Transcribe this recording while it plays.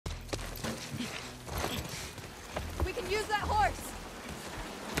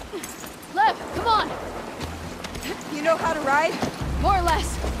You know how to ride? More or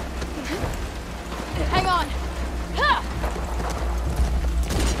less. Hang on. Ha!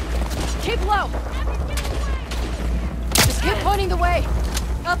 Keep low. Just keep pointing the way.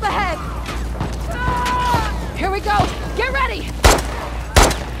 Up ahead. Here we go. Get ready.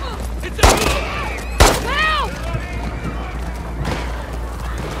 It's a move! Help!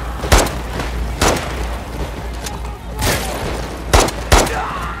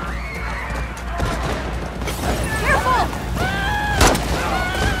 Careful!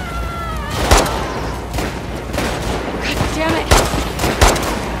 God damn it!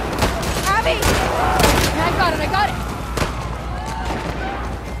 Abby! I got it.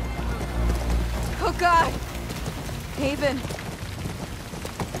 Oh God! Haven.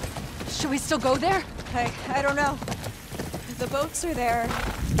 Should we still go there? I don't know. The boats are there.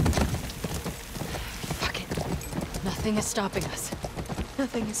 Fuck it. Nothing is stopping us.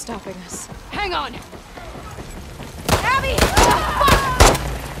 Nothing is stopping us. Hang on! Abby!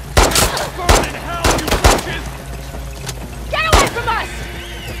 Burn in hell, you witches! Get away from us!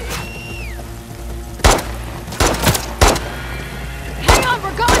 Hang on,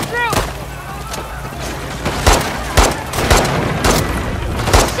 we're going through!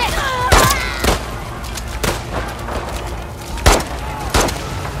 Shit!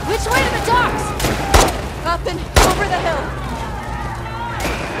 Which way to the docks? Up and over the hill.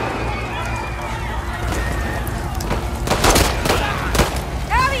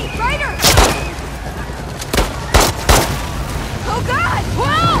 Abby, Ryder! Oh God!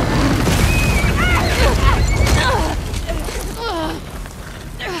 Whoa!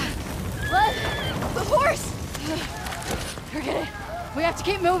 The horse! Forget it. We have to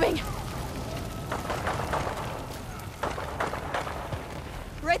keep moving.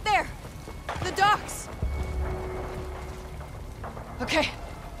 Right there! The docks! Okay,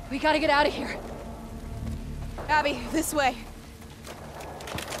 we gotta get out of here. Abby, this way.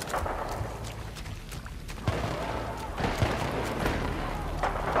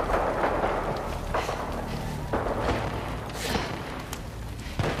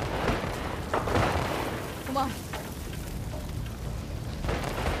 Come on.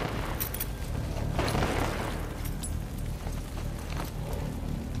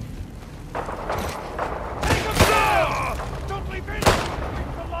 Take him down! Don't leave any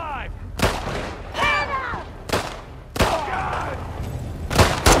alive! Oh God!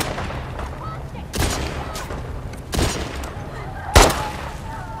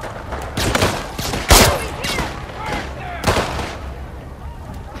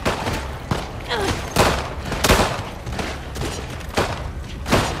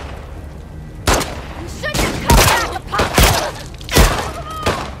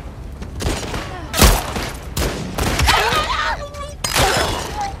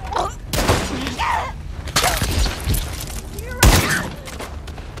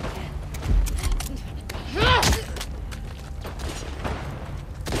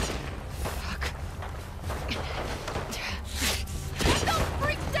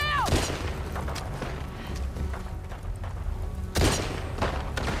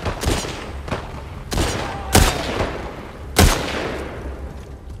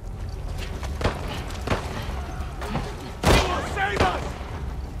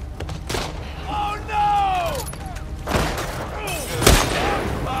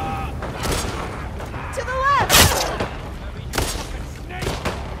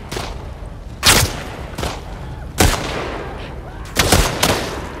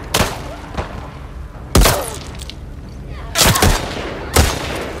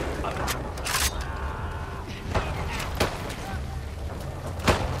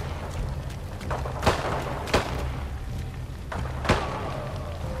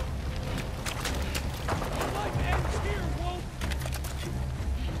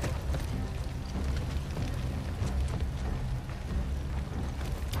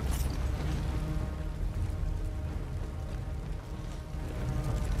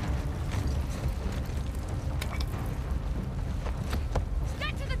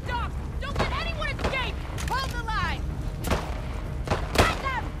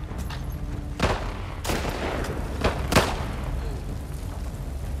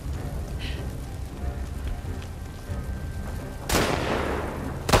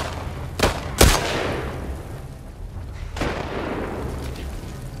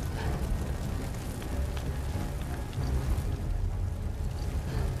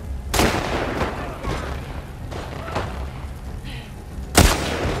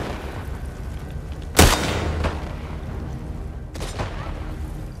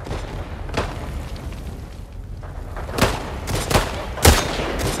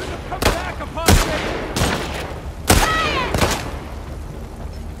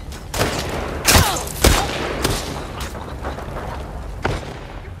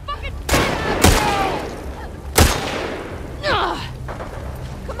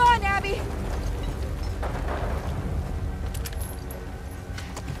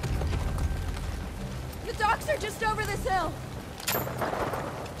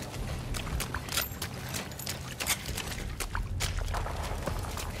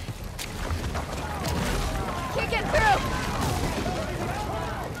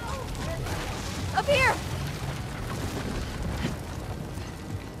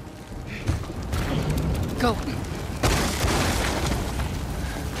 Go.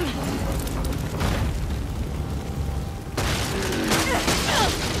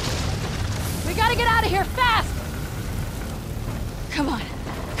 We gotta get out of here fast! Come on.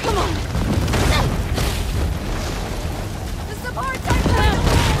 Come on. The supports are coming!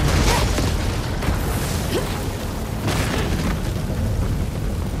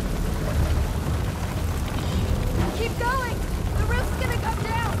 Keep going! The roof's gonna come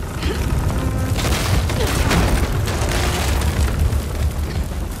down!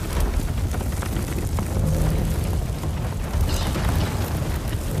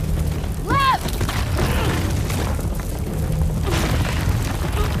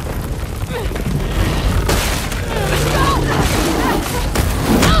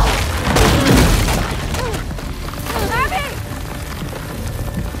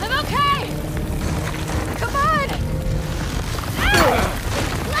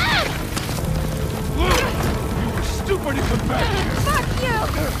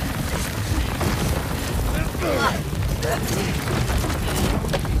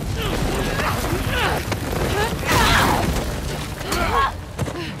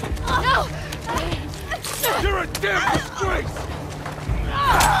 You're a damn disgrace!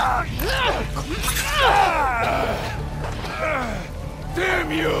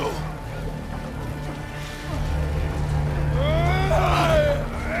 Damn you!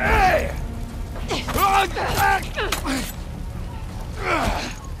 Hey!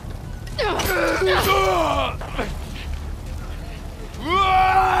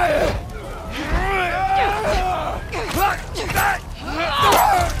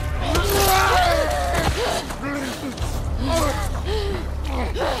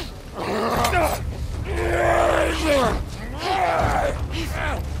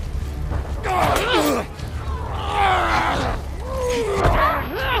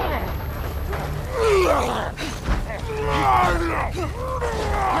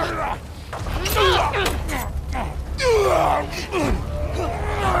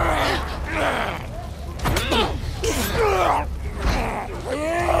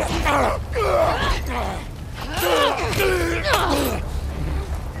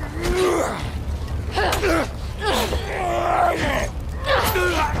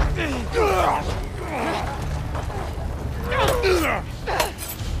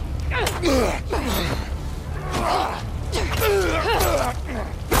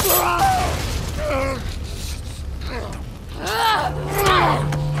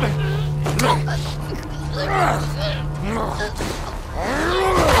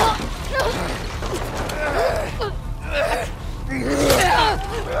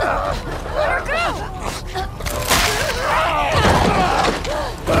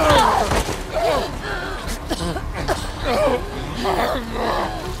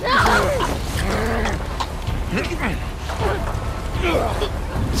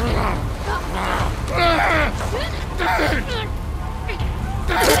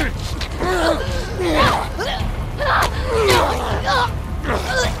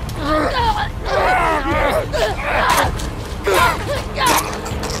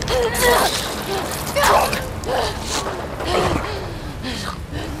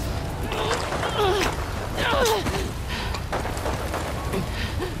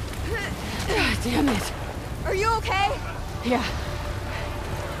 Damn it. Are you okay? Yeah.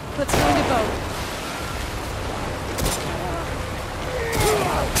 Let's find a boat.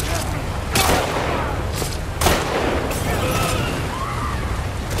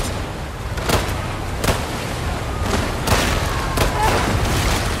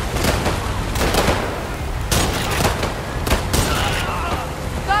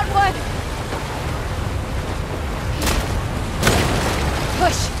 Got one!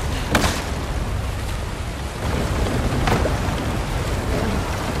 Push!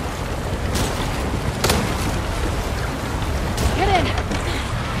 Get in!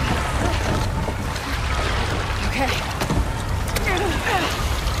 Okay.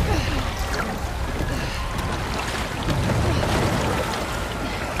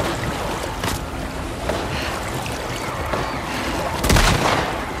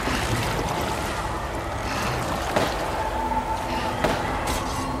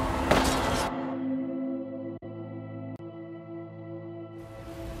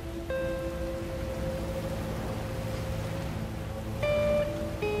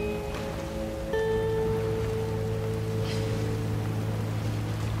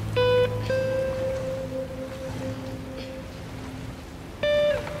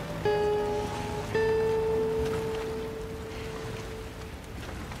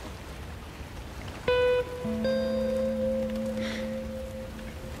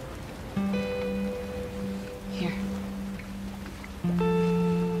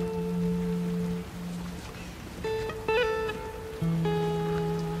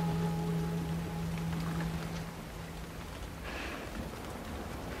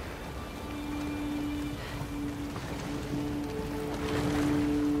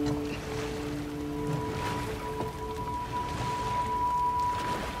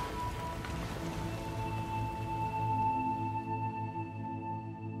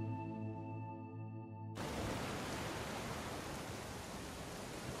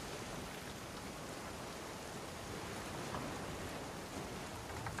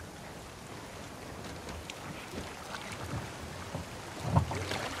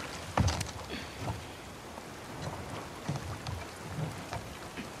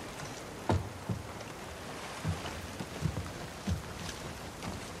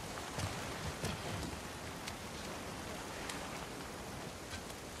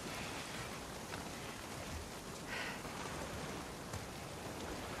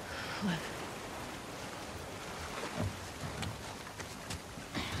 cliff.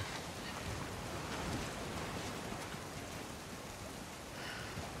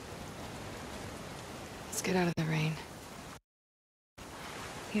 Let's get out of the rain.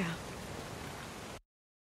 Yeah.